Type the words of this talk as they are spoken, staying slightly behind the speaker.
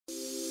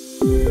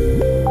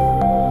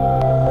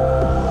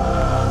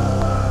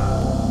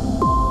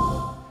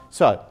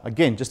So,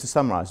 again, just to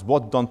summarize,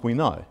 what don't we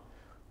know?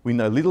 We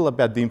know little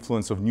about the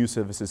influence of new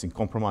surfaces in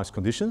compromised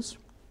conditions.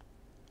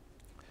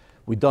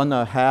 We don't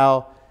know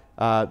how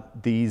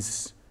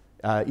these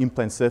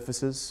implant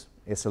surfaces,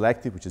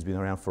 SL-active, which has been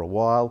around for a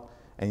while,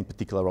 and in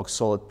particular rock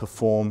solid,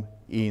 perform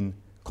in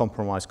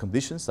compromised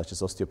conditions such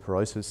as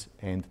osteoporosis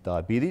and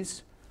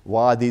diabetes.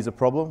 Why are these a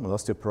problem? Well,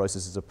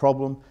 osteoporosis is a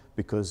problem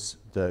because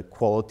the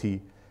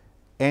quality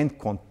and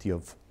quantity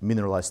of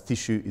mineralized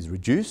tissue is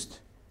reduced,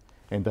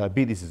 and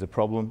diabetes is a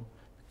problem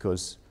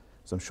because,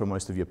 as I'm sure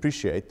most of you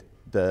appreciate,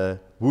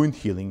 the wound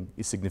healing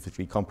is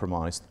significantly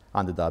compromised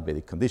under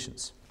diabetic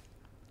conditions.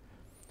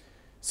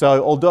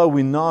 So although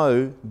we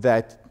know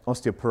that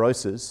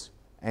osteoporosis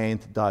and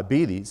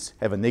diabetes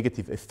have a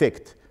negative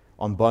effect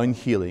on bone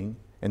healing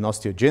and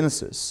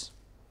osteogenesis,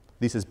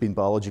 this has been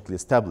biologically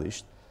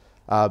established,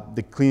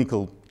 the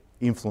clinical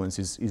influence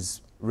is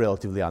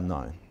relatively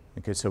unknown.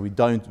 Okay, so we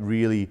don't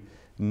really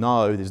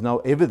know, there's no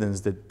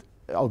evidence that,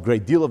 a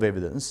great deal of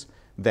evidence,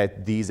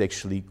 that these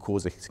actually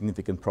cause a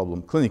significant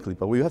problem clinically.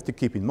 But we have to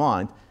keep in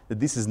mind that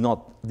these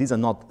are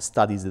not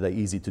studies that are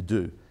easy to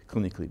do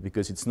clinically,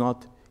 because it's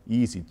not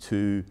easy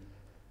to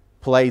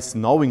place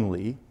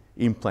knowingly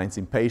implants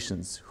in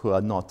patients who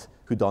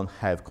don't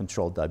have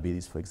controlled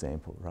diabetes, for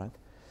example, right?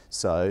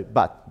 So,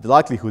 but the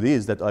likelihood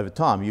is that over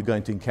time you're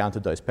going to encounter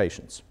those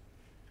patients.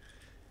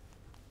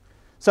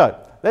 So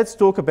let's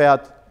talk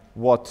about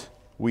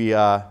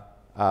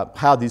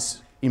how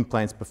these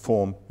implants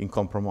perform in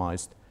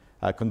compromised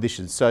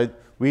conditions. So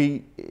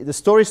the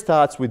story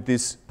starts with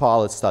this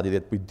pilot study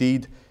that we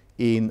did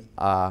in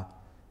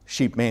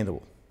sheep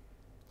mandible.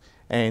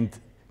 And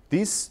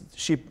this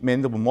sheep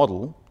mandible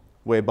model,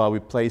 whereby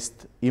we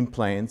placed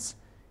implants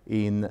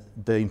in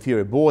the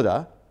inferior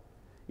border,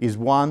 is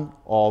one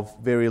of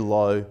very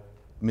low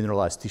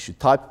mineralized tissue,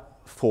 type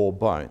 4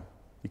 bone.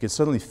 You can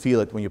certainly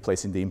feel it when you're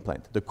placing the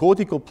implant. The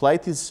cortical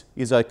plate is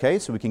okay,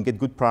 so we can get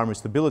good primary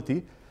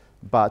stability,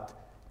 but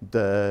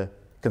the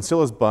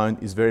cancellous bone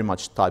is very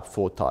much type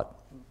 4 type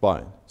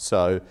bone.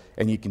 So,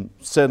 and you can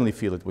certainly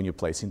feel it when you're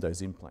placing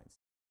those implants.